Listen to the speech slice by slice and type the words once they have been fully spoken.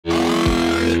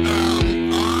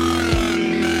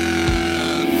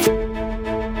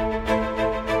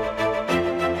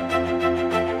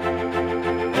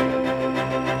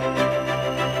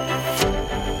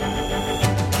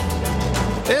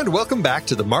Welcome back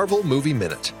to the Marvel Movie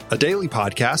Minute, a daily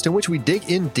podcast in which we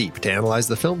dig in deep to analyze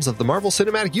the films of the Marvel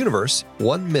Cinematic Universe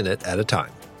 1 minute at a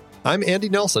time. I'm Andy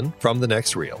Nelson from The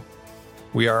Next Reel.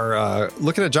 We are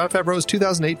looking at Jon Favreau's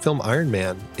 2008 film Iron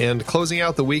Man, and closing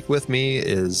out the week with me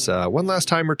is one last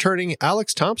time returning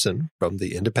Alex Thompson from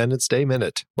the Independence Day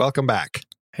Minute. Welcome back.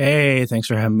 Hey, thanks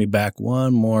for having me back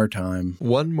one more time.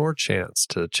 One more chance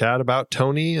to chat about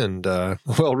Tony and,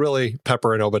 really,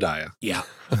 Pepper and Obadiah. Yeah.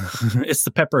 It's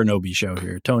the Pepper and Obi show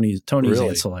here. Tony's really?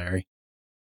 Ancillary.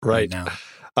 Right now.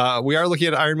 We are looking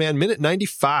at Iron Man Minute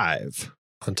 95.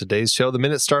 On today's show, the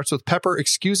minute starts with Pepper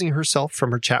excusing herself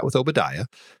from her chat with Obadiah,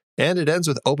 and it ends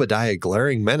with Obadiah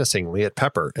glaring menacingly at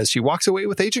Pepper as she walks away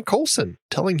with Agent Coulson,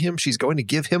 telling him she's going to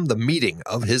give him the meeting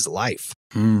of his life.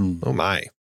 Oh my.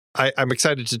 I'm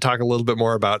excited to talk a little bit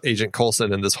more about Agent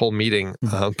Coulson and this whole meeting.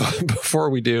 But before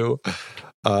we do,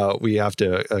 we have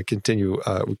to continue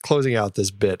closing out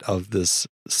this bit of this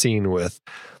scene with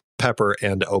Pepper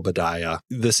and Obadiah.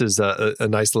 This is a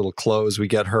nice little close. We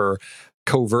get her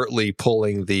covertly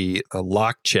pulling the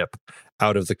lock chip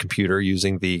out of the computer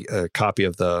using the copy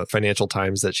of the Financial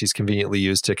Times that she's conveniently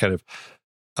used to kind of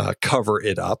cover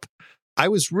it up. I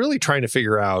was really trying to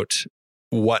figure out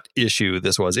what issue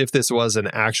this was, if this was an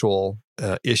actual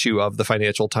issue of the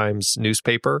Financial Times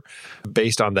newspaper,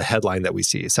 based on the headline that we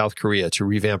see, South Korea to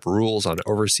revamp rules on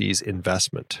overseas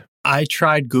investment. I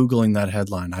tried Googling that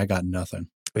headline. I got nothing.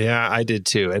 Yeah, I did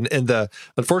too. And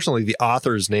unfortunately, the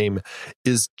author's name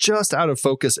is just out of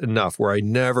focus enough where I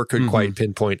never could quite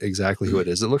pinpoint exactly who it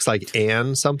is. It looks like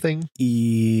Anne something.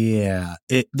 Yeah.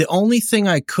 The only thing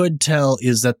I could tell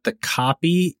is that the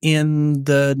copy in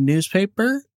the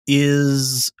newspaper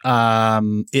is,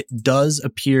 it does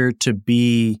appear to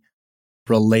be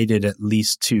related at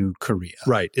least to Korea.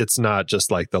 Right. It's not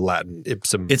just like the Latin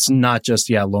ipsum. It's not just,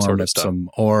 Lorem sort of ipsum.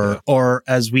 Or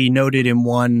as we noted in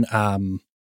one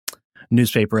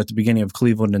newspaper at the beginning of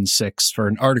Cleveland and Six for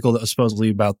an article that was supposedly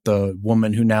about the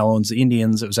woman who now owns the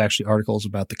Indians. It was actually articles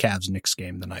about the Cavs-Knicks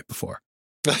game the night before.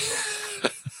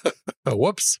 Oh,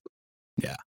 whoops.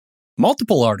 Yeah.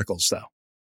 Multiple articles, though.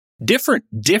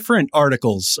 Different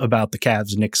articles about the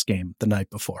Cavs-Knicks game the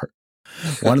night before.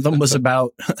 One of them was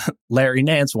about Larry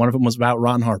Nance. One of them was about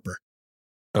Ron Harper.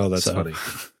 Oh, that's funny.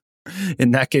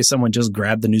 In that case, someone just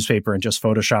grabbed the newspaper and just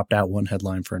photoshopped out one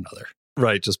headline for another.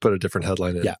 Right. Just put a different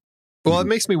headline in. Yeah. Well, it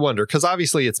makes me wonder, because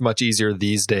obviously it's much easier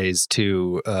these days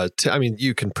to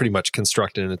you can pretty much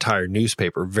construct an entire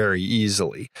newspaper very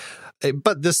easily.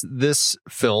 But this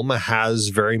film has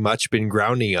very much been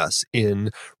grounding us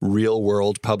in real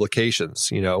world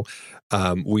publications. Even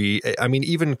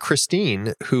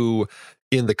Christine, who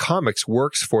in the comics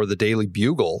works for the Daily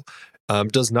Bugle,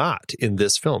 does not in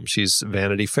this film. She's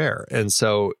Vanity Fair. And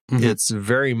so it's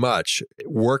very much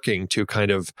working to kind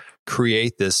of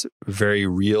create this very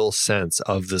real sense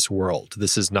of this world.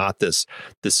 This is not this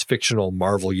fictional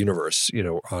Marvel universe,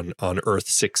 on Earth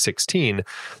 616.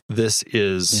 This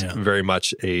is very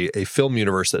much a film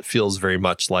universe that feels very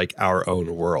much like our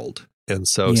own world. And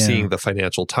so seeing the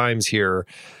Financial Times here,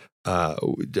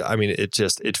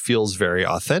 it feels very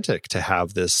authentic to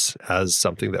have this as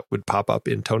something that would pop up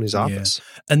in Tony's office.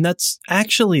 Yeah. And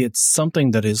it's something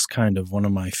that is kind of one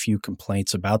of my few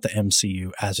complaints about the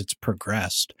MCU as it's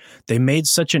progressed. They made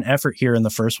such an effort here in the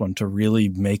first one to really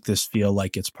make this feel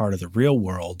like it's part of the real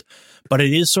world. But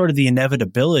it is sort of the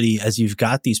inevitability as you've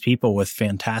got these people with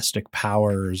fantastic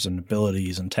powers and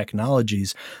abilities and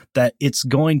technologies that it's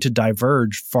going to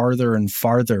diverge farther and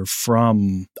farther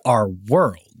from our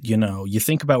world. You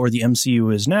think about where the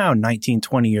MCU is now, 19,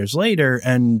 20 years later,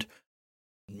 and,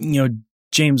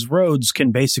 James Rhodes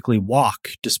can basically walk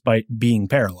despite being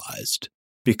paralyzed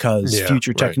because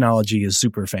future technology is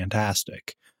super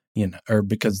fantastic, or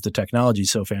because the technology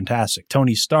is so fantastic.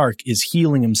 Tony Stark is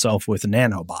healing himself with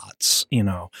nanobots,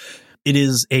 It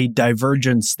is a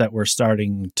divergence that we're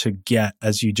starting to get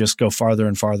as you just go farther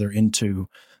and farther into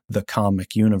the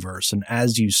comic universe. And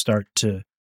as you start to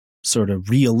sort of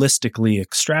realistically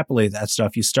extrapolate that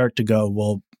stuff, you start to go,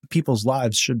 well, people's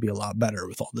lives should be a lot better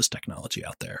with all this technology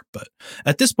out there. But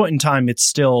at this point in time, it's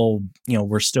still,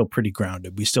 we're still pretty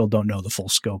grounded. We still don't know the full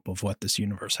scope of what this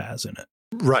universe has in it.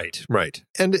 Right.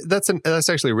 And that's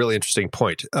actually a really interesting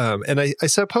point. And I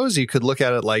suppose you could look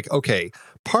at it like, okay,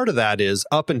 part of that is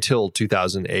up until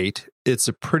 2008, it's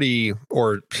a pretty,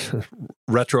 or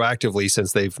retroactively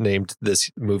since they've named this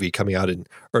movie coming out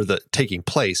taking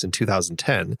place in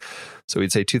 2010. So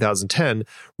we'd say 2010,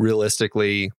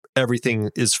 realistically, everything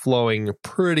is flowing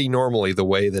pretty normally the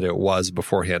way that it was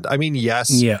beforehand. I mean,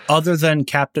 yes. Yeah, other than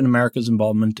Captain America's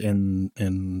involvement in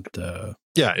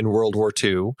World War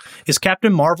II. Is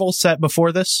Captain Marvel set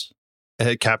before this?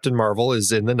 Captain Marvel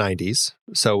is in the 90s.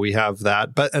 So we have that.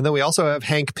 And then we also have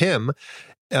Hank Pym,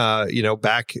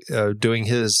 back doing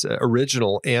his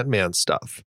original Ant-Man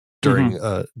stuff during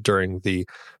the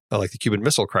the Cuban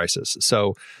Missile Crisis.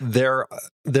 So there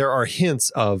are hints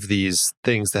of these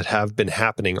things that have been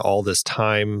happening all this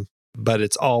time, but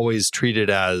it's always treated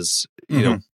as,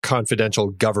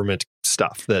 confidential government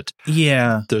stuff that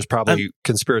there's probably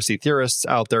conspiracy theorists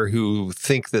out there who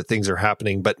think that things are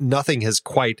happening, but nothing has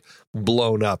quite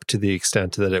blown up to the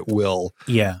extent that it will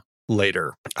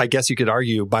later. I guess you could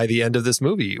argue by the end of this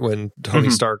movie when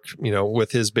Tony Stark,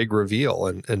 with his big reveal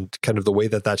and kind of the way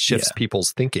that shifts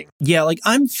people's thinking. Yeah,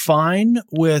 I'm fine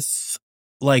with,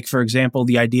 for example,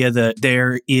 the idea that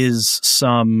there is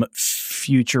some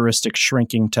futuristic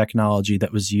shrinking technology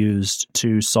that was used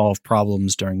to solve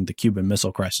problems during the Cuban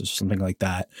Missile Crisis or something like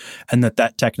that, and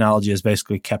that technology is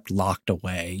basically kept locked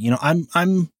away.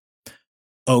 I'm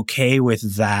okay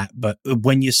with that, but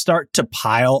when you start to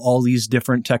pile all these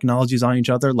different technologies on each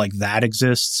other, that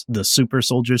exists, the super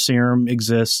soldier serum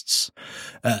exists,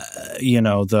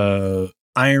 the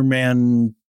Iron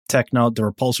Man technology, the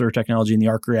repulsor technology, and the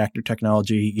arc reactor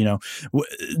technology.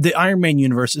 The Iron Man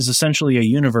universe is essentially a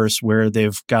universe where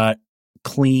they've got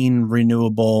clean,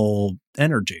 renewable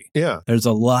energy. Yeah. There's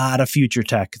a lot of future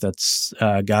tech that's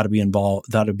got to be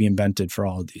invented for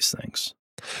all of these things.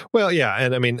 Well, yeah.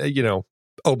 And I mean,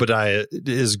 Obadiah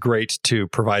is great to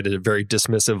provide a very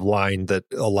dismissive line that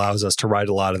allows us to write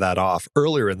a lot of that off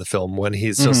earlier in the film when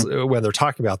he's just when they're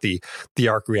talking about the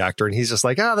arc reactor, and he's just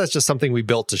like, that's just something we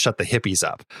built to shut the hippies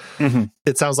up.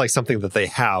 It sounds like something that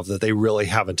they really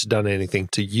haven't done anything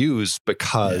to use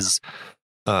because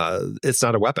it's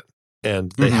not a weapon,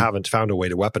 and they haven't found a way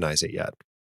to weaponize it yet.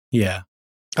 Yeah.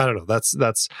 I don't know.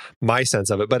 That's my sense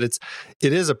of it, but it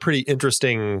is a pretty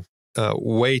interesting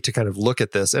way to kind of look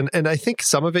at this. And I think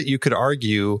some of it you could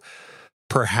argue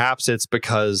perhaps it's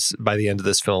because by the end of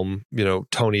this film,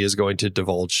 Tony is going to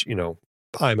divulge,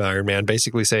 I'm Iron Man,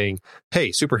 basically saying,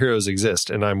 hey, superheroes exist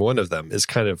and I'm one of them, is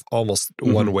kind of almost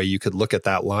one way you could look at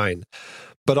that line.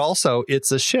 But also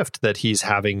it's a shift that he's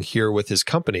having here with his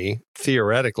company,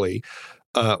 theoretically,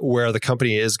 where the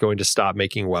company is going to stop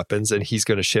making weapons and he's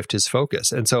going to shift his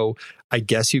focus. And so I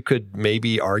guess you could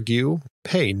maybe argue,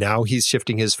 hey, now he's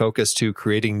shifting his focus to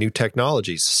creating new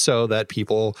technologies so that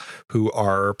people who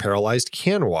are paralyzed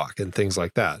can walk and things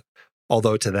like that.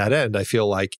 Although to that end, I feel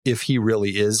like if he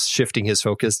really is shifting his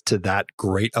focus to that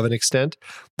great of an extent,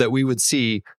 that we would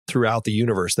see throughout the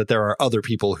universe that there are other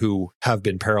people who have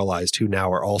been paralyzed who now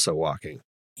are also walking.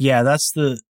 Yeah, that's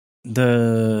the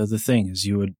thing is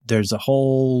you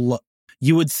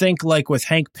would think with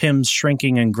Hank Pym's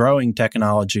shrinking and growing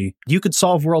technology, you could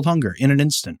solve world hunger in an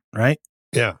instant, right?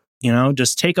 Yeah.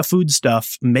 Just take a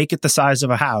foodstuff, make it the size of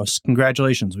a house.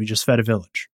 Congratulations, we just fed a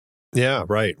village. Yeah,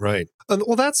 right.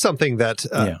 Well, that's something that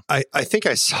I think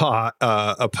I saw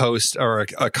a post or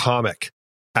a comic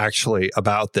actually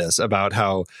about this, about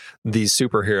how these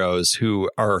superheroes who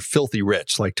are filthy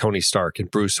rich, like Tony Stark and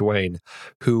Bruce Wayne,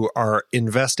 who are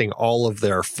investing all of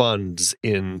their funds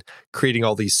in creating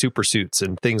all these super suits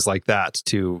and things like that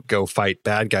to go fight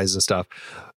bad guys and stuff.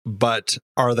 But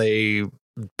are they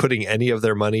putting any of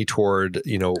their money toward,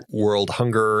 world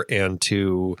hunger and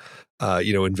to,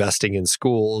 investing in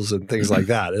schools and things like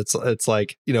that? It's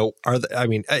like,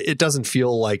 it doesn't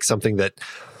feel like something that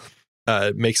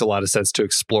makes a lot of sense to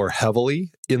explore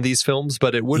heavily in these films,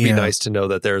 but it would be nice to know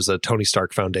that there's a Tony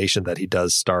Stark Foundation that he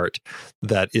does start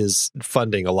that is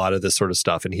funding a lot of this sort of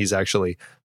stuff. And he's actually,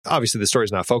 obviously the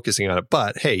story's not focusing on it,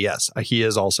 but hey, yes, he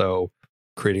is also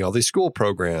creating all these school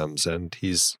programs and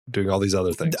he's doing all these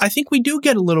other things. I think we do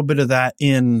get a little bit of that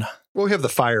in... Well, we have the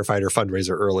firefighter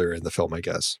fundraiser earlier in the film, I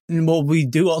guess. Well, we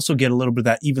do also get a little bit of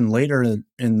that even later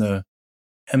in the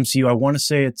MCU. I want to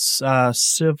say it's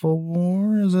Civil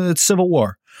War. It's Civil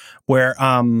War, where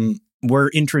we're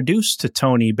introduced to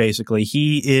Tony. Basically,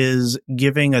 he is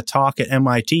giving a talk at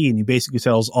MIT, and he basically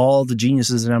tells all the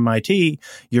geniuses at MIT,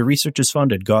 "Your research is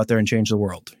funded. Go out there and change the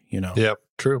world." Yep.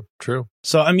 True.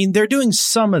 So, they're doing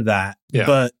some of that,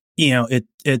 but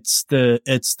it's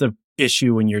the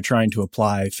issue when you're trying to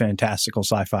apply fantastical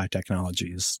sci-fi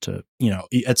technologies to,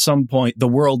 at some point the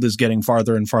world is getting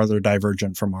farther and farther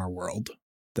divergent from our world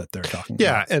that they're talking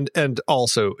about. Yeah, and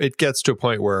also it gets to a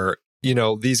point where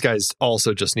these guys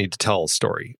also just need to tell a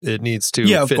story. It needs to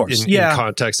fit in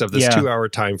context of this 2-hour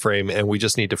time frame, and we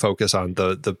just need to focus on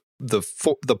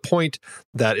the point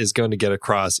that is going to get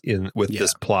across with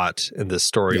this plot and this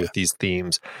story with these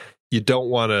themes. you don't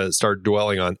want to start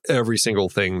dwelling on every single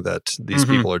thing that these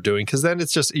people are doing, because then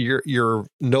it's just you're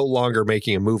no longer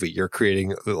making a movie. You're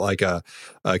creating like a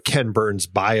Ken Burns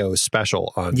bio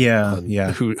special on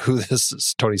who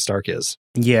this Tony Stark is.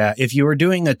 Yeah, if you were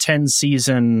doing a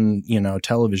 10-season,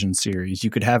 television series, you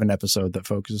could have an episode that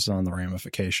focuses on the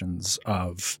ramifications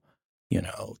of,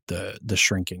 the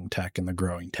shrinking tech and the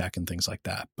growing tech and things like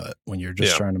that. But when you're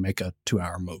just trying to make a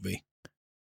 2-hour movie,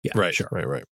 right.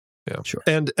 Yeah, sure.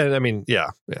 And I mean,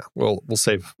 we'll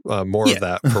save more of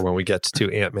that for when we get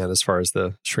to Ant-Man as far as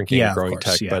the shrinking and growing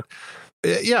tech. Yeah.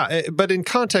 But but in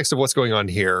context of what's going on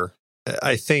here,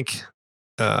 I think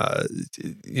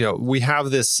we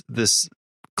have this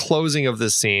closing of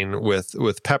this scene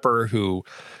with Pepper, who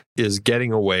is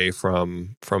getting away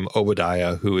from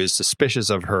Obadiah, who is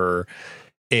suspicious of her.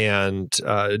 And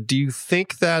do you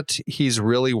think that he's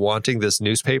really wanting this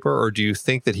newspaper, or do you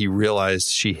think that he realized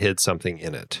she hid something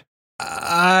in it?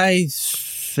 I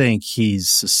think he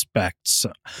suspects.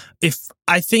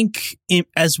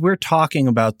 As we're talking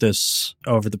about this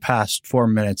over the past 4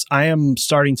 minutes, I am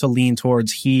starting to lean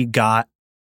towards he got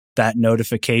that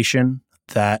notification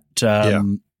that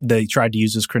they tried to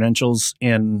use his credentials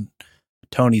in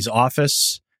Tony's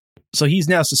office. So he's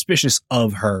now suspicious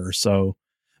of her. So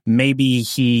maybe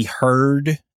he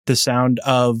heard the sound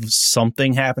of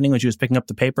something happening when she was picking up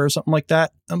the paper or something like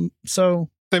that.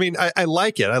 I mean, I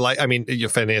like it.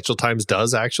 Financial Times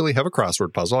does actually have a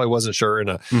crossword puzzle. I wasn't sure in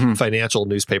a financial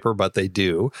newspaper, but they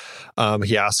do.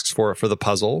 He asks for it for the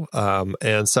puzzle.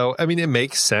 And so, I mean, it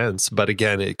makes sense. But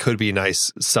again, it could be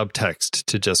nice subtext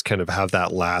to just kind of have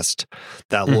that last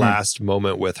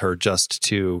moment with her just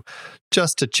to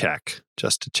check,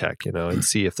 and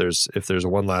see if there's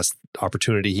one last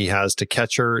opportunity he has to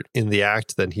catch her in the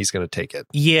act, then he's going to take it.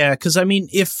 Yeah, because I mean,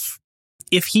 if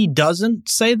he doesn't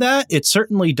say that, it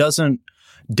certainly doesn't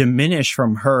diminish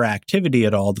from her activity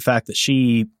at all. The fact that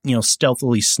she,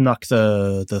 stealthily snuck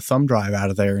the thumb drive out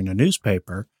of there in a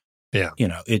newspaper. Yeah.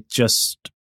 It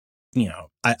just,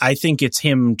 I think it's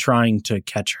him trying to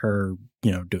catch her,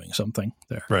 doing something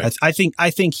there. Right. I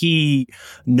think he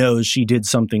knows she did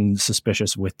something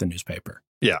suspicious with the newspaper.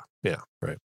 Yeah. Yeah.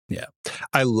 Right. Yeah.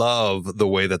 I love the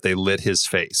way that they lit his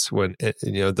face when,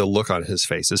 the look on his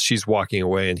face as she's walking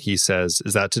away and he says,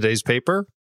 "Is that today's paper?"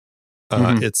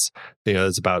 It's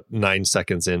about 9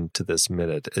 seconds into this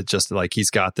minute. It's just like he's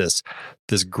got this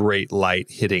great light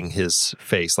hitting his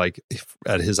face, like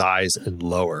at his eyes and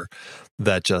lower,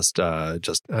 that just I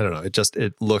don't know.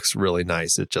 It looks really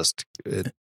nice. It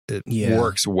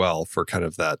works well for kind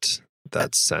of that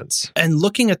sense. And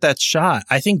looking at that shot,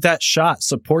 I think that shot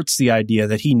supports the idea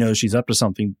that he knows she's up to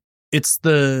something. It's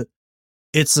the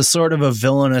sort of a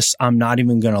villainous, I'm not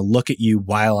even going to look at you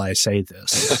while I say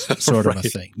this sort of a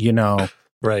thing,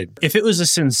 Right. If it was a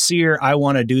sincere, I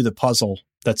want to do the puzzle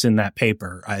that's in that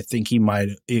paper, I think he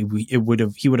would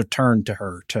have turned to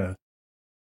her to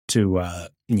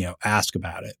ask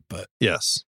about it. But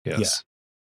yes. Yeah.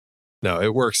 No,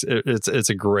 it works. It's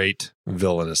a great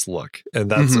villainous look. And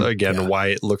that's, why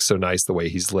it looks so nice the way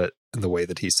he's lit and the way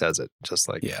that he says it. Just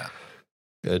like,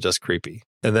 just creepy.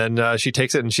 And then she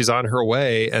takes it and she's on her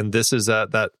way. And this is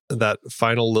that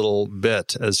final little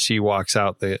bit as she walks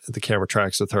out, the camera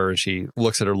tracks with her and she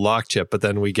looks at her lock chip. But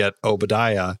then we get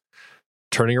Obadiah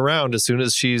turning around as soon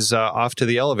as she's off to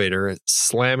the elevator,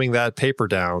 slamming that paper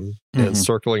down and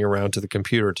circling around to the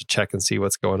computer to check and see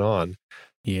what's going on.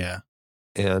 Yeah.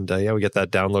 And we get that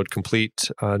download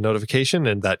complete notification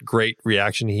and that great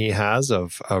reaction he has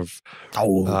of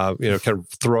kind of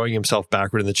throwing himself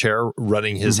backward in the chair,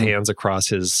 running his hands across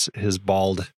his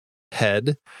bald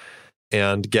head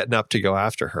and getting up to go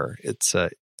after her. It's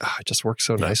it just works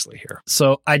so nicely here.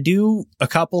 So I do a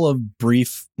couple of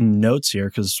brief notes here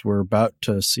because we're about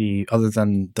to see, other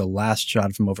than the last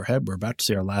shot from overhead, we're about to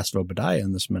see our last of Obadiah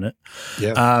in this minute.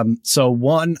 Yeah. So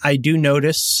one, I do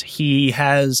notice he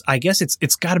has, I guess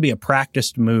it's got to be a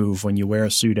practiced move when you wear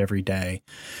a suit every day.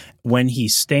 When he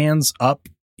stands up,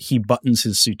 he buttons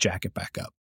his suit jacket back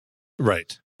up.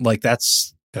 Right. Like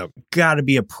that's got to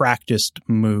be a practiced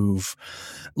move.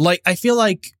 Like I feel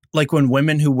like when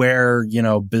women who wear,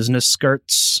 business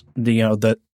skirts,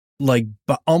 that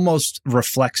but almost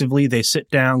reflexively, they sit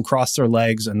down, cross their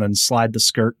legs, and then slide the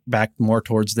skirt back more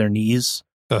towards their knees.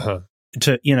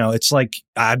 It's like,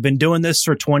 I've been doing this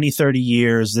for 20, 30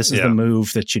 years. This is the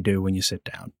move that you do when you sit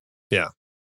down. Yeah.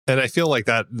 And I feel like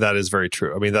that is very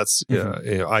true. I mean, that's,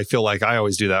 I feel like I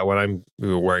always do that when I'm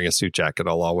wearing a suit jacket.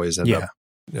 I'll always end up,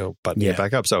 buttoning it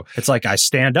back up. So it's like I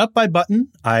stand up, I button,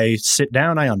 I sit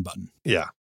down, I unbutton. Yeah.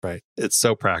 Right. It's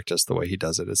so practiced the way he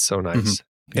does it. It's so nice.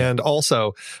 And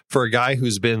also, for a guy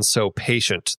who's been so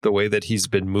patient, the way that he's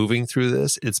been moving through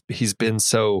this, he's been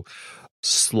so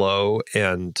slow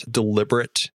and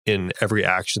deliberate in every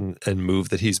action and move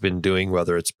that he's been doing,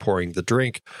 whether it's pouring the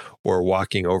drink or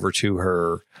walking over to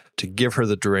her to give her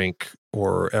the drink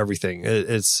or everything.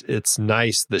 It's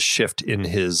nice, the shift in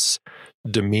his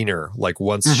demeanor. Like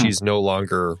once she's no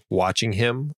longer watching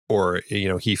him, or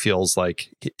he feels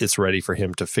like it's ready for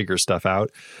him to figure stuff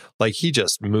out, like he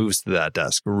just moves to that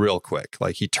desk real quick.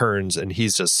 Like he turns and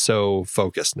he's just so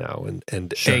focused now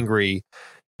and angry.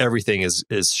 Everything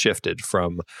is shifted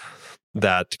from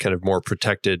that kind of more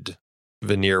protected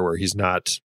veneer where he's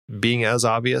not being as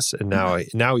obvious, and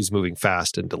now he's moving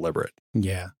fast and deliberate.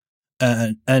 Yeah.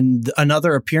 And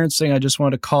another appearance thing I just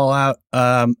want to call out,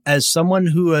 as someone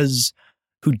who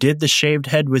did the shaved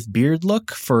head with beard look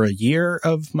for a year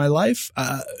of my life,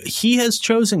 he has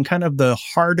chosen kind of the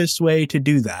hardest way to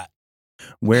do that,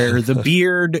 where the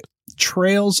beard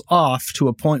trails off to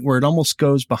a point where it almost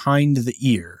goes behind the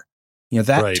ear.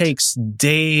 That takes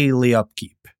daily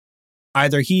upkeep.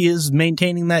 Either he is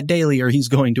maintaining that daily or he's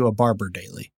going to a barber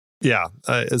daily. Yeah.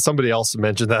 Somebody else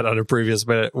mentioned that on a previous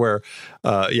minute where,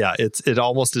 it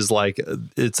almost is like,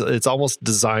 it's almost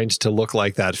designed to look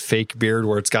like that fake beard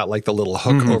where it's got like the little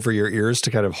hook over your ears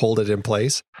to kind of hold it in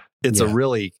place. It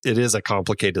is a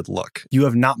complicated look. You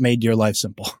have not made your life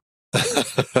simple.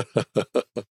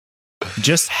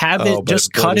 Just have it,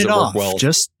 just cut it off. Well.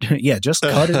 Just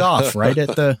cut it off right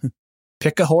at the...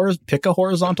 Pick a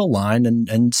horizontal line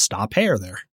and stop hair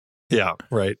there. Yeah,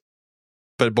 right.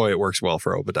 But boy, it works well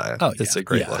for Obadiah. Oh, it's a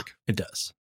great look. It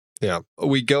does. Yeah,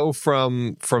 we go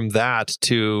from that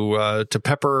to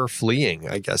Pepper fleeing.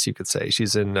 I guess you could say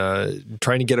she's in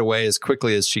trying to get away as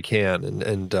quickly as she can,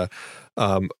 and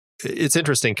it's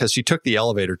interesting because she took the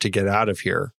elevator to get out of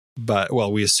here. But,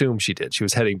 we assume she did. She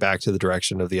was heading back to the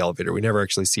direction of the elevator. We never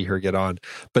actually see her get on.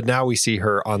 But now we see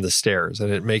her on the stairs. And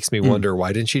it makes me wonder,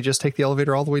 why didn't she just take the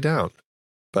elevator all the way down?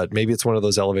 But maybe it's one of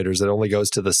those elevators that only goes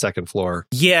to the second floor.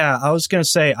 Yeah, I was going to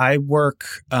say, I work,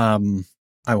 I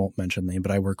won't mention the name,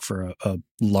 but I work for a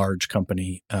large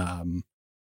company.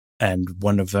 And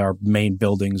one of our main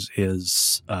buildings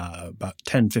is about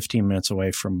 10, 15 minutes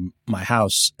away from my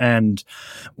house. And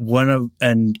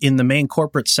in the main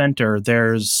corporate center,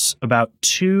 there's about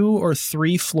 2 or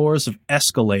 3 floors of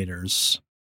escalators.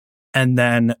 And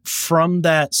then from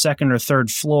that second or third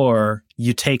floor,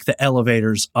 you take the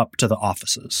elevators up to the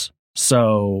offices.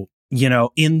 So,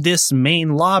 in this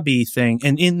main lobby thing,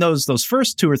 and in those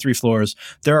first 2 or 3 floors,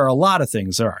 there are a lot of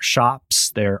things. There are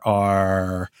shops, there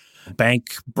are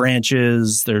bank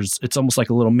branches, it's almost like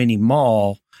a little mini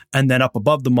mall, and then up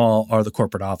above the mall are the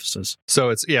corporate offices. So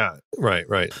it's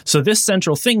right. So this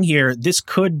central thing here, this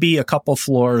could be a couple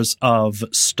floors of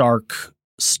Stark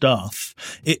stuff.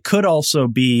 It could also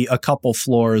be a couple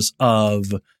floors of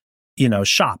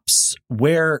shops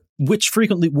which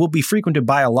frequently will be frequented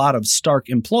by a lot of Stark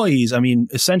employees. I mean,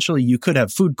 essentially you could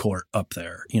have food court up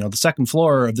there. The second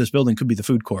floor of this building could be the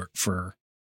food court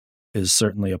is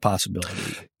certainly a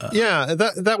possibility.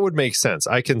 That would make sense.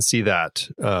 I can see that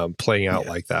playing out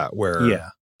like that,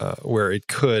 where it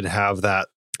could have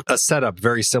a setup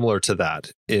very similar to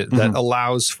that that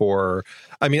allows for.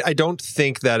 I mean, I don't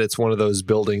think that it's one of those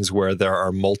buildings where there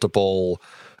are multiple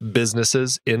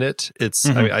businesses in it. It's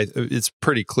it's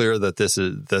pretty clear that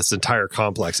this entire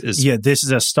complex is. Yeah, this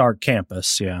is a Stark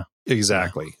campus. Yeah.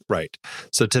 Exactly. Yeah. Right.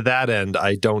 So to that end,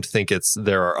 I don't think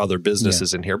there are other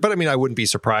businesses in here, but I mean, I wouldn't be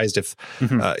surprised if,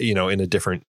 in a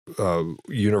different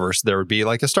universe, there would be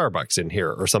like a Starbucks in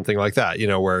here or something like that,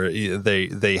 where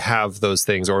they have those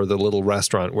things, or the little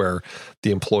restaurant where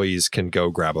the employees can go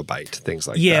grab a bite, things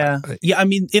like that. Yeah. I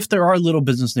mean, if there are little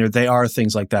business there, they are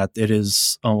things like that. It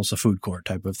is almost a food court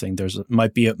type of thing.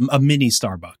 Might be a mini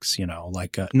Starbucks,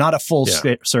 like not a full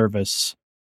service.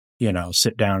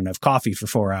 Sit down and have coffee for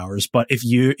 4 hours. But if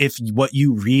what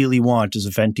you really want is a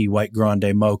venti white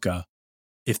grande mocha,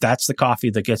 if that's the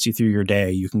coffee that gets you through your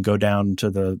day, you can go down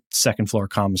to the second floor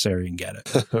commissary and get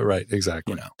it. Right,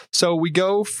 exactly. So we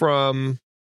go from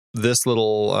this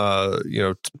little,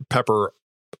 Pepper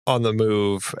on the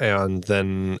move, and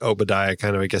then Obadiah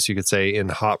kind of, I guess you could say, in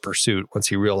hot pursuit once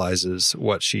he realizes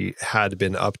what she had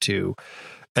been up to.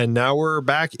 And now we're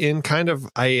back in kind of,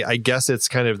 I guess it's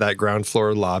kind of that ground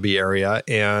floor lobby area.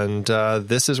 And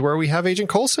this is where we have Agent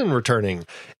Coulson returning.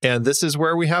 And this is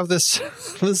where we have this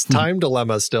time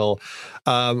dilemma still.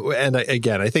 And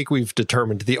again, I think we've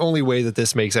determined the only way that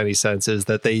this makes any sense is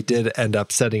that they did end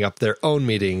up setting up their own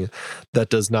meeting that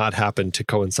does not happen to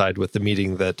coincide with the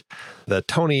meeting that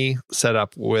Tony set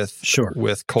up with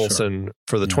Coulson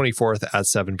for the 24th at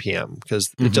 7 p.m.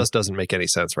 because it just doesn't make any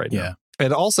sense right now.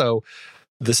 And also,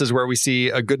 this is where we see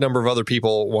a good number of other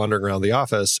people wandering around the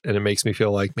office, and it makes me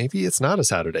feel like maybe it's not a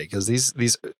Saturday, because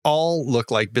these all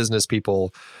look like business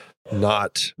people,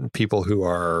 not people who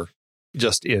are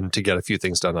just in to get a few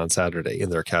things done on Saturday in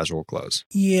their casual clothes.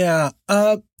 Yeah.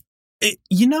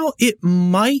 It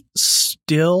might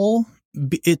still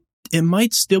be, it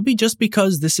might still be just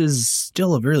because this is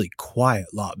still a really quiet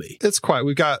lobby. It's quiet.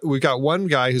 We've got one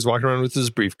guy who's walking around with his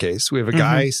briefcase. We have a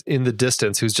guy in the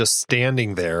distance who's just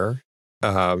standing there,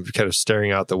 kind of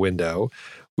staring out the window.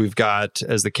 We've got,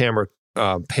 as the camera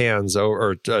pans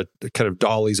over, or kind of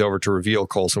dollies over to reveal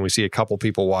Coulson, we see a couple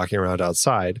people walking around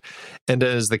outside. And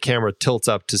as the camera tilts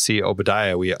up to see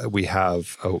Obadiah, we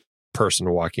have a person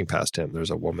walking past him.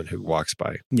 There's a woman who walks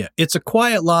by. Yeah, it's a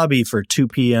quiet lobby for 2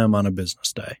 p.m. on a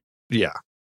business day. Yeah.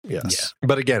 Yes. Yeah.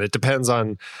 But again, it depends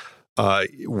on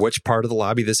which part of the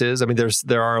lobby this is. I mean,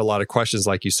 there are a lot of questions,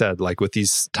 like you said, like with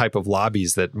these type of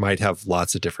lobbies that might have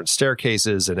lots of different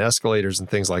staircases and escalators and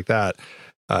things like that.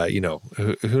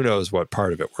 Who knows what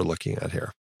part of it we're looking at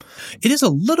here. It is a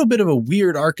little bit of a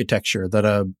weird architecture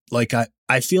that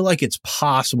I feel like it's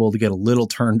possible to get a little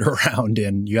turned around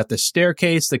in. You got the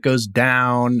staircase that goes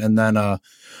down, and then a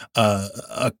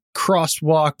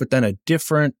crosswalk, but then a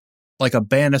different, like a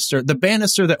banister. The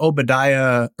banister that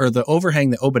Obadiah, or the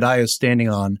overhang that Obadiah is standing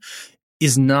on,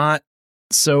 is not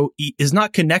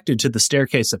connected to the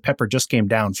staircase that Pepper just came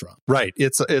down from. Right.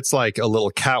 It's like a little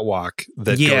catwalk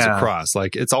that goes across.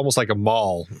 Like it's almost like a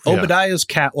mall. Obadiah's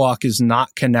catwalk is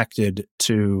not connected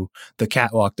to the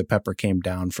catwalk that Pepper came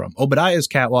down from. Obadiah's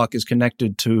catwalk is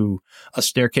connected to a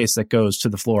staircase that goes to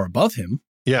the floor above him.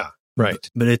 Yeah. Right.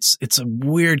 But it's a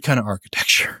weird kind of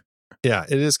architecture. Yeah,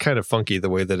 it is kind of funky the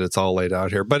way that it's all laid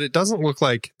out here. But it doesn't look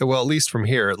like, well, at least from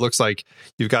here, it looks like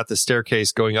you've got the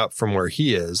staircase going up from where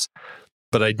he is.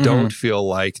 But I don't feel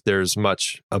like there's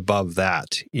much above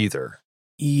that either.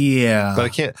 Yeah. But I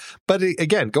can't. But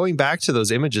again, going back to those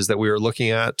images that we were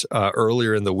looking at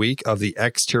earlier in the week of the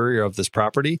exterior of this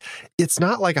property, it's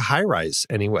not like a high rise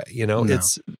anyway. No.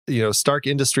 It's, Stark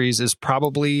Industries is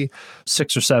probably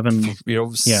 6 or 7,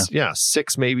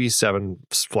 6, maybe 7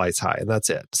 flights high, and that's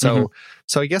it. So,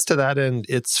 I guess to that end,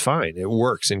 it's fine. It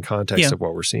works in context of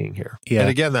what we're seeing here. Yeah. And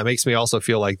again, that makes me also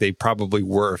feel like they probably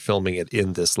were filming it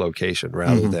in this location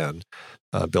rather than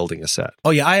building a set. Oh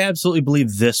yeah, I absolutely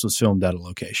believe this was filmed at a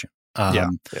location.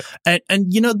 And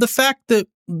the fact that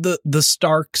the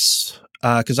Starks,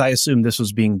 because I assume this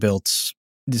was being built,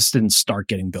 this didn't start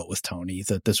getting built with Tony,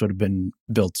 that this would have been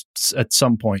built at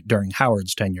some point during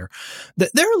Howard's tenure.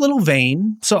 They're a little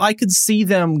vain, so I could see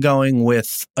them going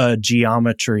with a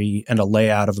geometry and a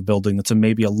layout of a building that's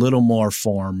maybe a little more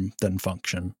form than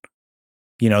function.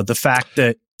 The fact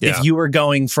that if you were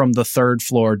going from the 3rd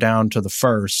floor down to the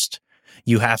 1st,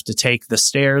 you have to take the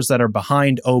stairs that are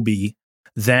behind Obi,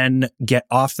 then get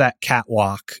off that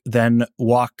catwalk, then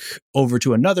walk over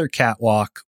to another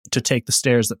catwalk to take the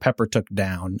stairs that Pepper took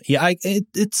down. Yeah,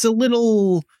 it's a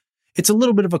little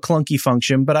bit of a clunky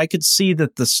function, but I could see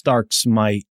that the Starks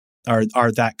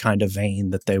are that kind of vein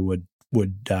that they would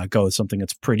go with something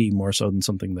that's pretty more so than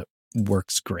something that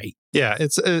works great. Yeah,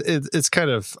 it's kind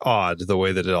of odd the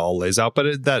way that it all lays out,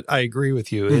 but that I agree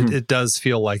with you. It does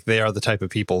feel like they are the type of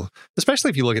people, especially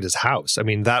if you look at his house. I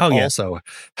mean, that also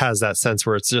has that sense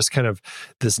where it's just kind of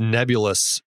this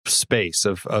nebulous space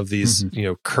of these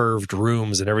curved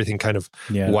rooms and everything kind of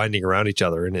winding around each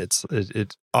other, and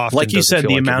it often, like you said,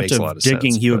 the amount of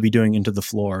digging sense, he would be doing into the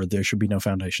floor, there should be no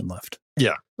foundation left.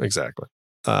 Yeah, exactly.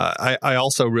 I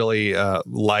also really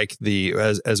like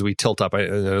as we tilt up, I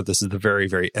know this is the very,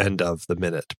 very end of the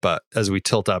minute, but as we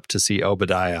tilt up to see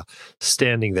Obadiah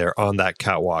standing there on that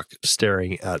catwalk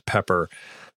staring at Pepper,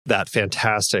 that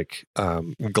fantastic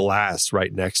glass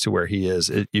right next to where he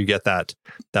is, you get that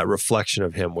reflection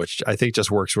of him, which I think just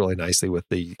works really nicely with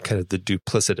the kind of the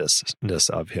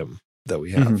duplicitousness of him that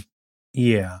we have.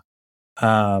 Yeah.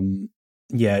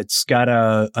 It's got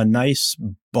a nice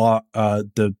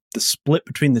the split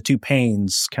between the 2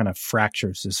 panes kind of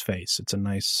fractures his face. It's a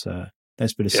nice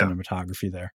bit of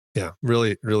cinematography there. Yeah,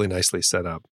 really, really nicely set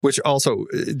up. Which also,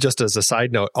 just as a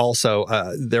side note,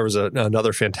 there was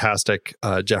another fantastic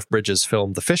Jeff Bridges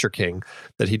film, The Fisher King,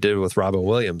 that he did with Robin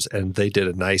Williams, and they did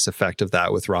a nice effect of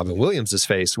that with Robin Williams'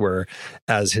 face, where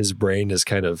as his brain is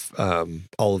kind of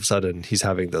all of a sudden he's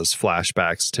having those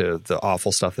flashbacks to the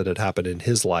awful stuff that had happened in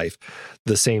his life.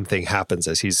 The same thing happens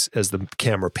as the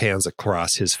camera pans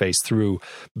across his face through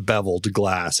beveled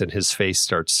glass, and his face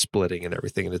starts splitting and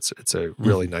everything. And it's a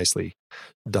really nicely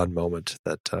done moment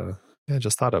that I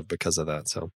just thought of because of that.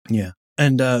 So yeah.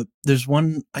 And there's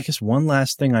one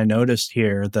last thing I noticed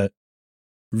here, that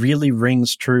really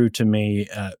rings true to me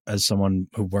as someone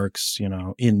who works,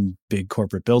 in big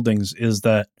corporate buildings is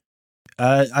that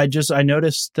I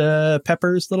noticed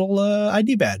Pepper's little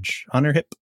ID badge on her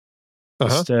hip.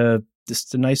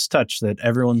 Just a nice touch that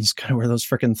everyone's got to wear those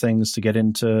frickin' things to get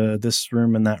into this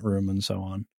room and that room and so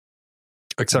on.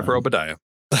 Except for Obadiah.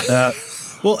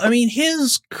 Well, I mean,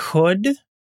 his could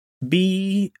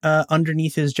be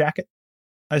underneath his jacket,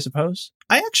 I suppose.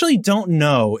 I actually don't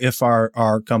know if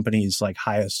our company's like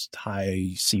high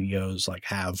CEOs like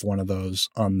have one of those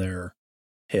on their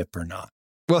hip or not.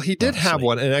 Well, he did have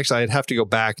one, and actually I'd have to go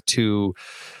back to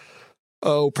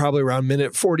probably around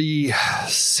minute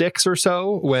 46 or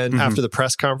so when after the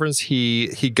press conference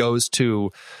he goes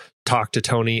to talk to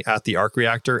Tony at the arc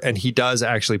reactor, and he does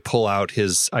actually pull out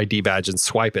his ID badge and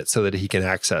swipe it so that he can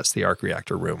access the arc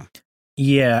reactor room.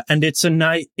 Yeah, and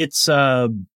I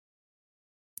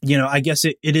guess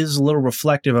it is a little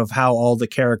reflective of how all the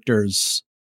characters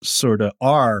sort of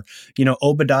are.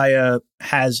 Obadiah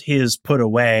has his put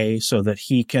away so that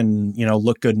he can,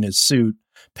 look good in his suit.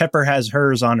 Pepper has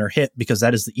hers on her hip because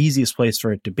that is the easiest place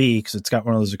for it to be, because it's got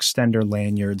one of those extender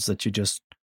lanyards that you just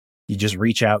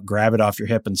reach out, grab it off your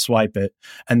hip and swipe it.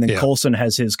 And then Coulson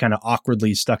has his kind of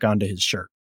awkwardly stuck onto his shirt.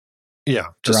 Yeah,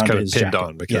 just kind of pinned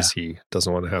on because he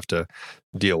doesn't want to have to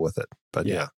deal with it. But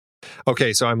yeah.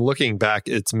 Okay, so I'm looking back.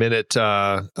 It's minute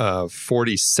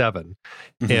 47,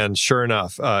 and sure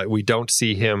enough, we don't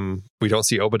see him. We don't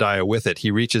see Obadiah with it. He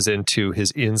reaches into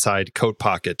his inside coat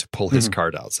pocket to pull his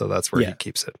card out. So that's where he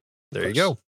keeps it. There you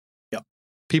go. Yep.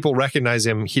 People recognize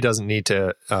him. He doesn't need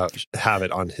to have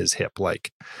it on his hip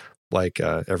like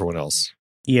everyone else.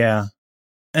 Yeah.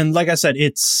 And like I said,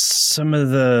 it's some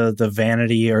of the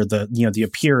vanity or the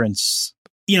appearance.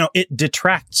 It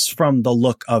detracts from the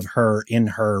look of her in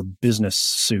her business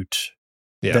suit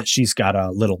that she's got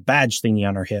a little badge thingy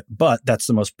on her hip, but that's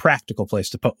the most practical place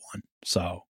to put one.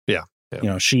 So,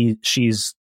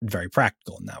 she's very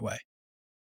practical in that way.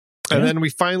 And then we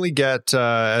finally get,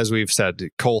 as we've said,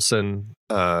 Coulson.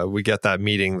 We get that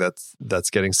meeting that's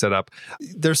getting set up.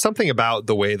 There's something about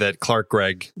the way that Clark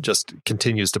Gregg just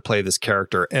continues to play this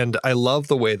character, and I love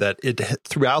the way that it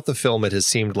throughout the film it has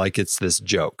seemed like it's this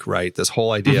joke, right? This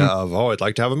whole idea of I'd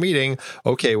like to have a meeting.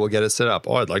 Okay, we'll get it set up.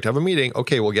 I'd like to have a meeting.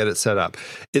 Okay, we'll get it set up.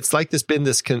 It's like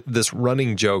this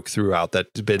running joke throughout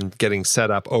that's been getting set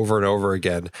up over and over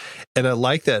again, and I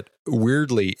like that.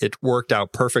 Weirdly, it worked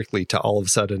out perfectly to all of a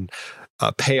sudden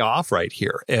pay off right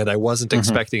here. And I wasn't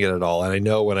expecting it at all. And I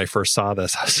know when I first saw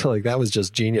this, I was like, that was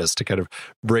just genius to kind of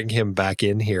bring him back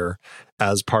in here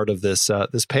as part of this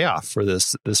this payoff for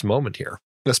this moment here.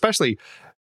 Especially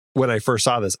when I first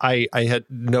saw this, I had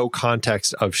no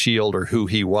context of S.H.I.E.L.D. or who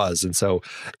he was. And so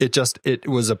it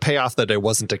was a payoff that I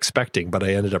wasn't expecting, but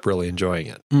I ended up really enjoying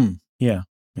it. Yeah.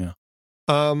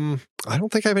 I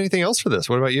don't think I have anything else for this.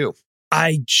 What about you?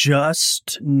 I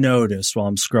just noticed while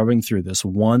I'm scrubbing through this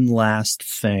one last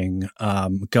thing,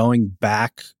 going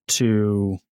back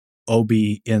to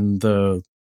Obi in the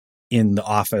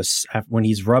office when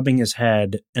he's rubbing his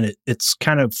head, and it's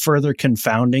kind of further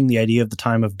confounding the idea of the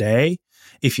time of day.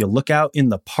 If you look out in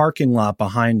the parking lot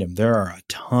behind him, there are a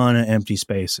ton of empty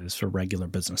spaces for regular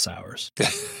business hours.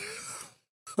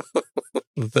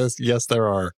 Yes, there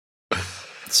are.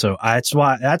 So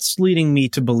that's leading me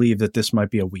to believe that this might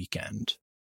be a weekend.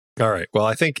 All right. Well,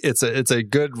 I think it's a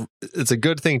good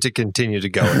thing to continue to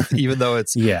go with, even though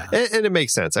it's and it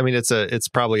makes sense. I mean, it's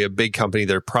probably a big company.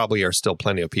 There probably are still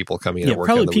plenty of people coming in and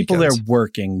working on the weekends. Probably people there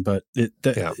working, but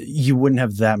you wouldn't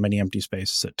have that many empty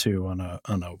spaces at 2 on a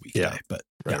weekday. Yeah. But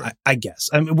right. I guess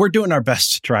we're doing our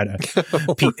best to try to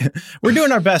we're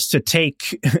doing our best to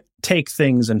take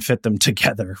things and fit them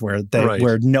together where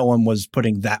no one was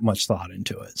putting that much thought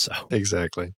into it. So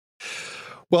exactly.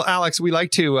 Well, Alex, we like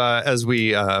to, as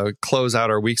we close out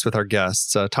our weeks with our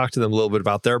guests, talk to them a little bit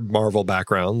about their Marvel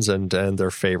backgrounds and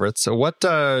their favorites. So what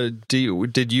were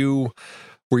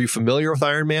you familiar with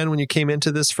Iron Man when you came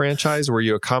into this franchise? Were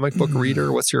you a comic book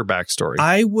reader? What's your backstory?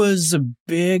 I was a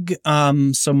big,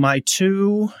 so my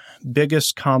 2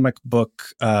 biggest comic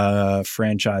book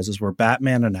franchises were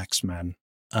Batman and X-Men.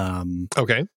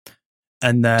 Okay.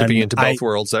 And then dipping into both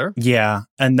worlds there. Yeah.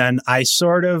 And then I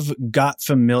sort of got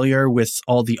familiar with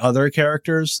all the other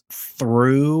characters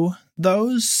through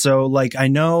those. So like, I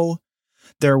know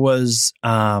there was,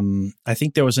 I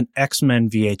think there was an X-Men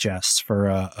VHS for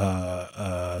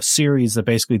a series that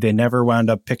basically they never wound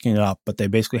up picking up, but they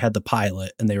basically had the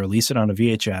pilot and they released it on a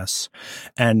VHS.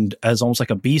 And as almost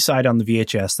like a B-side on the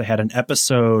VHS, they had an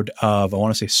episode of, I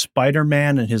want to say,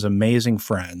 Spider-Man and his amazing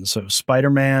friends. So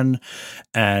Spider-Man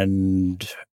and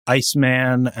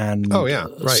Iceman and right.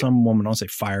 some woman, I'll say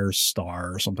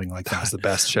Firestar or something like that. That was the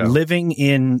best show. Living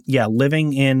in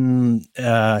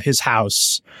his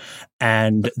house.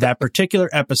 And that particular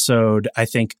episode, I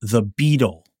think the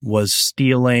Beetle was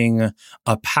stealing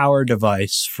a power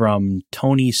device from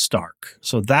Tony Stark.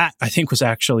 So that, I think, was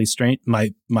actually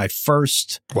my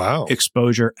first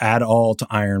exposure at all to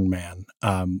Iron Man.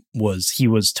 He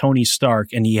was Tony Stark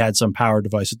and he had some power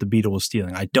device that the Beetle was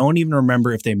stealing. I don't even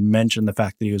remember if they mentioned the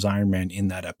fact that he was Iron Man in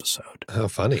that episode. How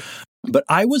funny. But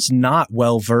I was not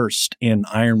well versed in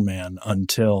Iron Man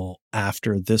until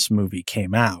after this movie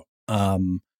came out.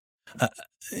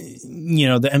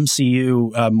 The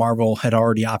MCU, Marvel had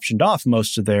already optioned off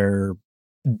most of their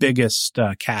biggest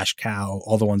cash cow,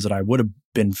 all the ones that I would have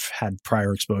had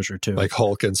prior exposure to, like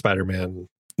Hulk and Spider-Man.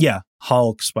 Yeah,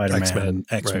 Hulk, Spider-Man,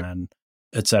 X-Men,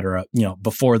 etc.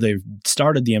 Before they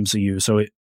started the MCU, so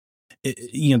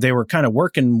they were kind of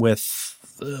working with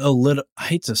a little. I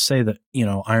hate to say that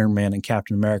Iron Man and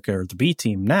Captain America are the B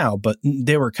team now, but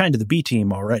they were kind of the B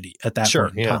team already at that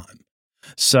point in time.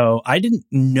 So I didn't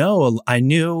know. I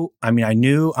knew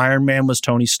Iron Man was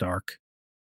Tony Stark.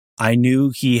 I knew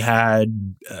he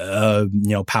had,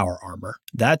 power armor.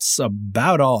 That's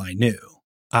about all I knew.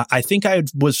 I think I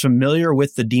was familiar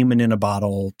with the Demon in a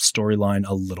Bottle storyline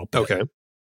a little bit. Okay.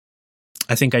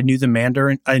 I think I knew the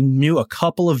Mandarin. I knew a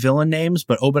couple of villain names,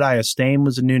 but Obadiah Stane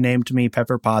was a new name to me.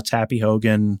 Pepper Potts, Happy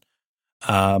Hogan,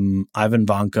 Ivan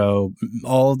Vanko.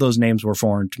 All of those names were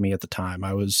foreign to me at the time.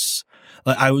 I was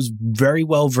very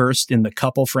well versed in the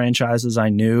couple franchises I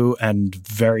knew and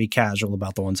very casual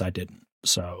about the ones I didn't.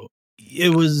 So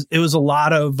it was a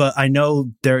lot of, I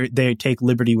know they take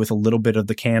liberty with a little bit of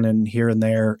the canon here and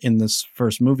there in this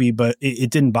first movie, but it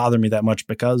didn't bother me that much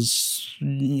because, I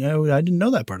didn't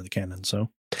know that part of the canon. So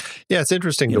yeah, it's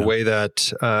interesting the way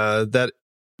that, that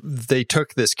they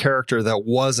took this character that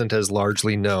wasn't as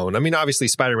largely known. I mean, obviously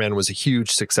Spider-Man was a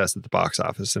huge success at the box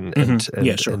office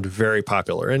and very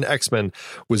popular. And X-Men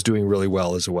was doing really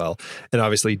well as well. And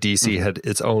obviously DC had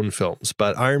its own films,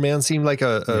 but Iron Man seemed like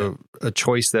a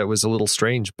choice that was a little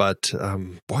strange, but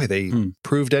they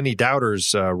proved any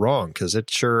doubters wrong, because it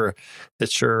sure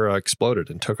exploded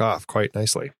and took off quite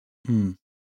nicely.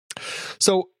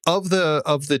 So of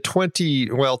the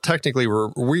 20, well, technically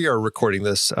we are recording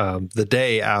this the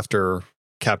day after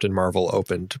Captain Marvel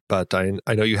opened, but I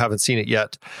know you haven't seen it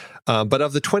yet. But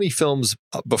of the 20 films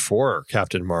before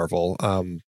Captain Marvel,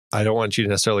 I don't want you to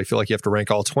necessarily feel like you have to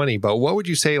rank all 20, but what would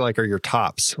you say are your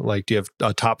tops? Do you have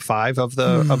a top 5 of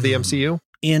the MCU?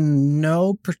 In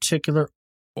no particular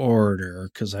order,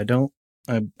 because I'd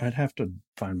have to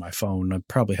find my phone. I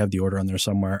probably have the order on there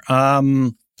somewhere.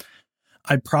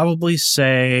 I'd probably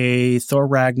say Thor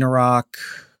Ragnarok,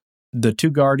 the 2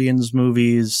 Guardians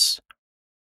movies,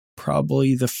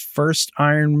 probably the first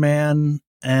Iron Man,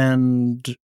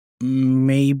 and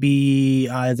maybe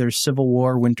either Civil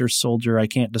War, Winter Soldier. I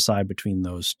can't decide between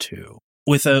those 2.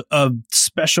 With a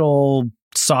special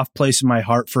soft place in my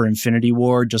heart for Infinity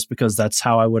War, just because that's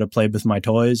how I would have played with my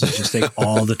toys. Is just take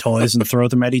all the toys and throw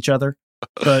them at each other.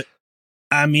 But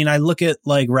I mean, I look at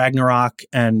Ragnarok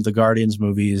and the Guardians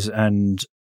movies, and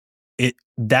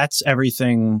that's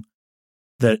everything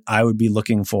that I would be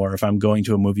looking for if I'm going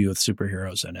to a movie with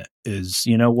superheroes in it. Is,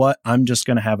 I'm just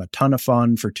going to have a ton of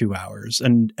fun for 2 hours.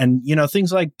 And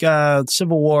things like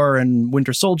Civil War and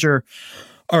Winter Soldier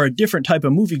are a different type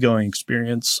of movie-going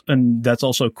experience, and that's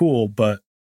also cool. But,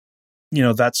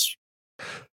 that's...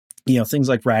 things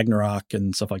like Ragnarok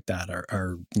and stuff like that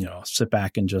are sit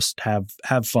back and just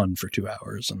have fun for 2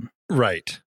 hours. And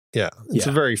right. Yeah. It's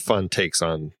a very fun takes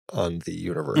on the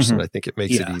universe. And I think it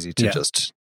makes it easy to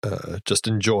just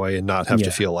enjoy and not have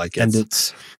to feel like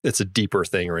it's a deeper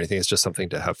thing or anything. It's just something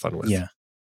to have fun with. Yeah.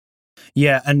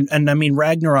 Yeah. And I mean,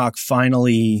 Ragnarok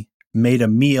finally made a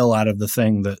meal out of the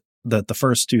thing that the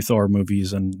first 2 Thor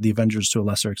movies and the Avengers to a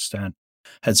lesser extent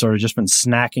had sort of just been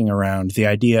snacking around. The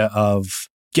idea of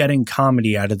getting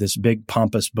comedy out of this big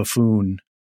pompous buffoon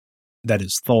that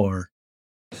is Thor.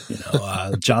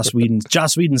 Joss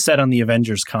Whedon said on the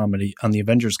Avengers commentary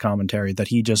that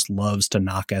he just loves to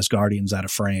knock Asgardians out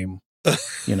of frame.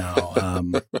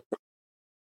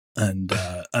 And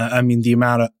I mean, the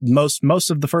amount of most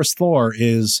of the first Thor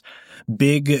is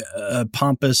big,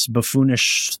 pompous,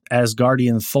 buffoonish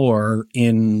Asgardian Thor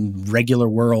in regular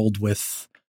world with,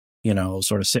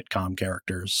 sort of sitcom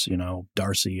characters,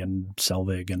 Darcy and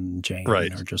Selvig and Jane are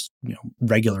just,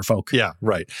 regular folk. Yeah.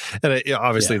 Right. And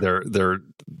obviously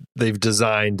they've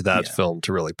designed that film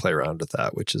to really play around with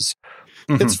that, which is,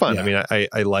 it's fun. Yeah. I mean,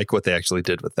 I like what they actually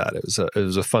did with that. It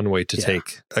was a fun way to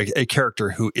take a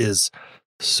character who is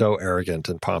so arrogant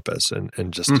and pompous and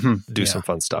just do some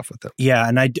fun stuff with him. Yeah,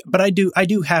 and I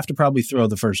do have to probably throw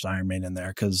the first Iron Man in there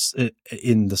because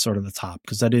in the sort of the top,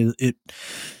 because that is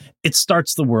it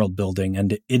starts the world building,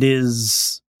 and it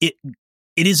is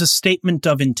a statement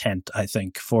of intent, I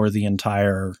think, for the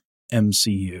entire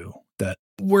MCU, that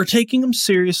we're taking them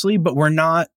seriously, but we're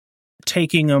not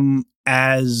taking them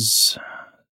as, I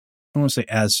don't want to say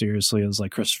as seriously as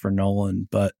like Christopher Nolan,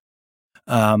 but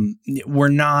we're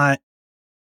not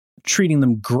treating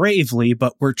them gravely,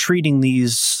 but we're treating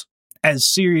these as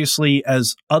seriously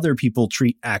as other people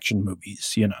treat action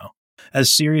movies,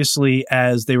 as seriously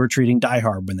as they were treating Die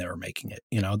Hard when they were making it.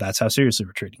 That's how seriously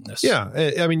we're treating this. Yeah.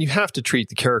 I mean, you have to treat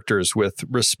the characters with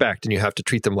respect, and you have to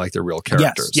treat them like they're real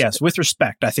characters. Yes, with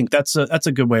respect. I think that's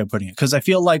a good way of putting it. Because I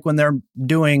feel like when they're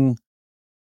doing,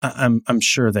 I'm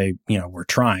sure they, were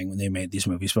trying when they made these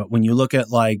movies, but when you look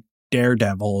at like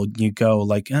Daredevil, you go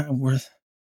like,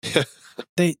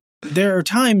 there are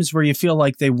times where you feel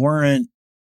like they weren't,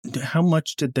 how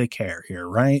much did they care here,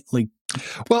 right? Like,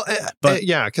 well,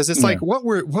 yeah, because it's like, what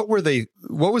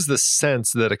was the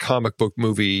sense that a comic book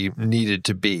movie needed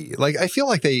to be? Like, I feel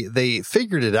like they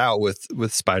figured it out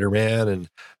with Spider-Man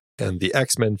and the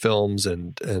X-Men films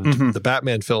and the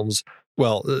Batman films.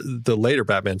 Well, the later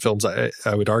Batman films, I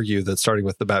would argue that starting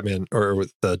with the Batman or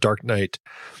with the Dark Knight,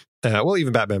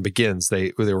 even Batman Begins,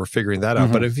 they were figuring that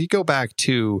out. But if you go back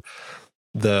to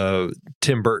the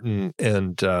Tim Burton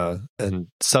and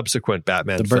subsequent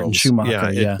Batman films, Burton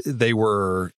Schumacher, they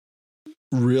were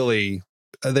really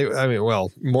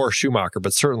more Schumacher,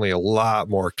 but certainly a lot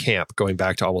more camp, going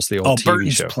back to almost the old TV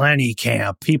Burton's show. Plenty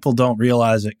camp. People don't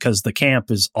realize it because the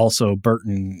camp is also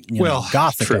Burton,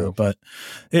 Gothica, true. But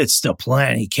it's still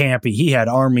plenty campy. He had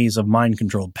armies of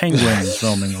mind-controlled penguins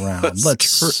roaming around.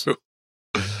 That's true.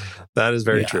 That is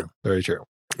very true. Very true.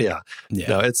 Yeah.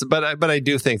 No, but I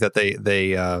do think that they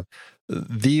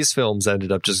these films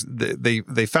ended up just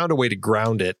they found a way to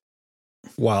ground it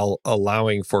while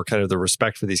allowing for kind of the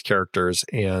respect for these characters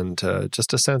and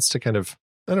just a sense to kind of,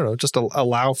 I don't know, just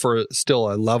allow for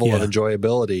still a level of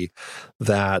enjoyability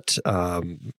that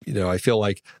I feel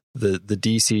like the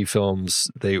DC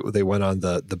films, they went on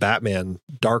the Batman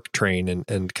dark train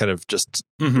and kind of just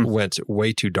went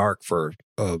way too dark for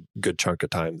a good chunk of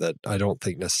time that I don't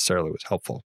think necessarily was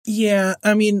helpful. Yeah,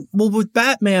 I mean, well, with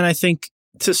Batman, I think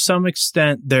to some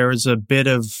extent there is a bit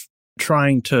of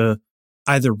trying to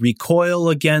either recoil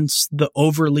against the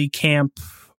overly camp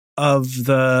of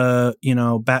the,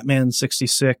 Batman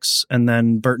 66 and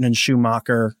then Burton and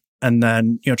Schumacher, and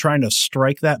then, trying to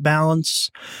strike that balance.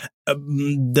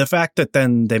 The fact that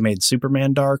then they made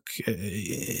Superman dark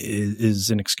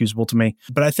is inexcusable to me.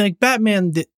 But I think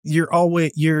Batman,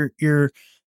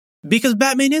 because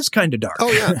Batman is kind of dark.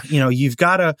 Oh yeah. You've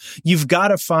got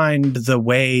to find the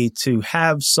way to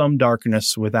have some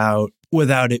darkness without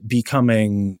it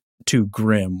becoming too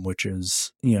grim, which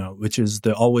is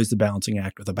always the balancing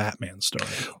act with a Batman story.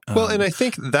 Well, and I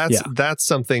think that's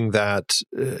something that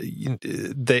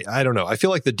I don't know. I feel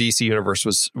like the DC universe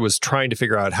was trying to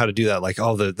figure out how to do that. Like,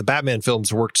 the Batman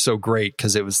films worked so great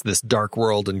because it was this dark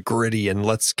world and gritty, and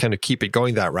let's kind of keep it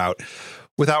going that route,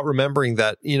 without remembering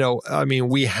that,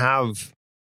 we have,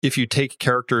 if you take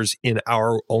characters in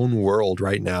our own world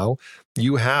right now,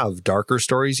 you have darker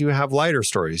stories, you have lighter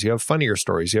stories, you have funnier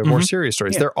stories, you have more serious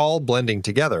stories. They're all blending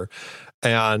together.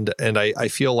 And I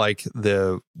feel like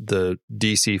the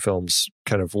DC films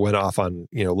kind of went off on,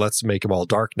 let's make them all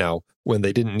dark now, when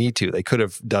they didn't need to. They could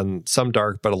have done some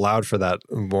dark, but allowed for that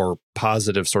more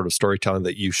positive sort of storytelling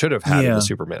that you should have had in the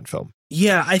Superman film.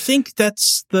 Yeah, I think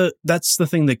that's the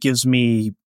thing that gives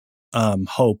me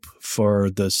hope for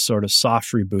the sort of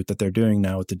soft reboot that they're doing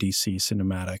now with the DC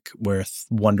cinematic, with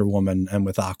Wonder Woman and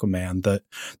with Aquaman, that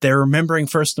they're remembering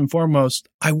first and foremost,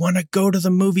 I want to go to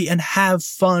the movie and have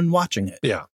fun watching it.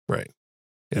 Yeah, right.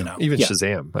 Yeah. Even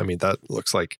Shazam. I mean, that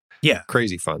looks like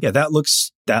crazy fun. Yeah, that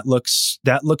looks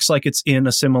like it's in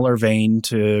a similar vein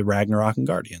to Ragnarok and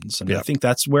Guardians. And I think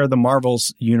that's where the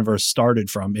Marvel's universe started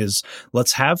from, is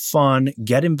let's have fun,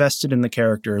 get invested in the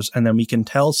characters, and then we can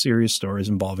tell serious stories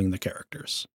involving the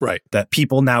characters. Right. That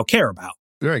people now care about.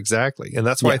 Yeah, exactly. And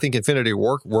that's why I think Infinity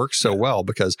War works so well,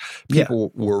 because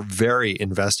people were very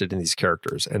invested in these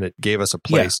characters, and it gave us a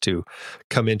place to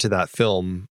come into that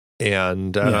film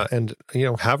and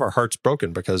have our hearts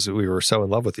broken because we were so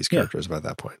in love with these characters by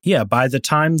that point. Yeah, by the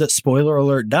time that Spoiler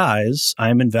Alert dies,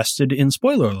 I'm invested in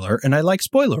Spoiler Alert, and I like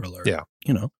Spoiler Alert. Yeah.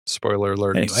 Spoiler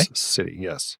Alert City,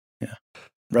 yes. Yeah.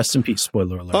 Rest in peace,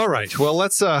 Spoiler Alert. All right. Well,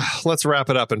 let's wrap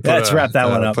it up and wrap that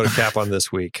one up. Put a cap on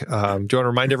this week. Do you want to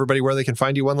remind everybody where they can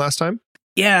find you one last time?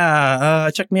 Yeah,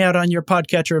 check me out on your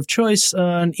podcatcher of choice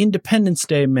on Independence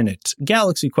Day Minute,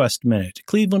 Galaxy Quest Minute,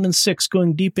 Cleveland and Six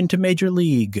going deep into Major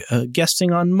League,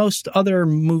 guesting on most other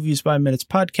Movies by Minutes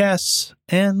podcasts,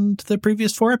 and the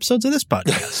previous 4 episodes of this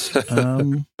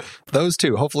podcast. Those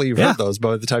two. Hopefully you've heard those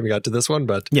by the time you got to this one,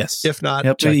 but yes. If not,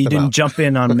 check you them didn't out. Jump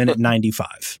in on minute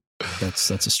 95. That's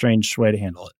a strange way to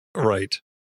handle it. Right.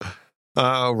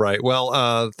 Right.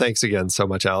 Well, thanks again so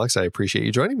much, Alex. I appreciate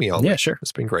you joining me all week. Yeah, sure.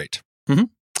 It's been great. Mm-hmm.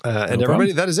 And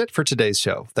everybody, that is it for today's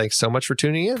show. Thanks so much for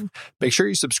tuning in. Make sure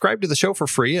you subscribe to the show for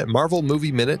free at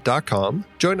marvelmovieminute.com.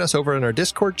 Join us over in our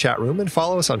Discord chat room and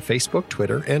follow us on Facebook,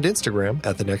 Twitter, and Instagram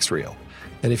at The Next Reel.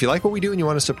 And if you like what we do and you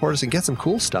want to support us and get some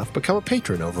cool stuff, become a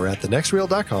patron over at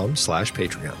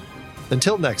thenextreel.com/Patreon.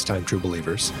 Until next time, true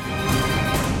believers.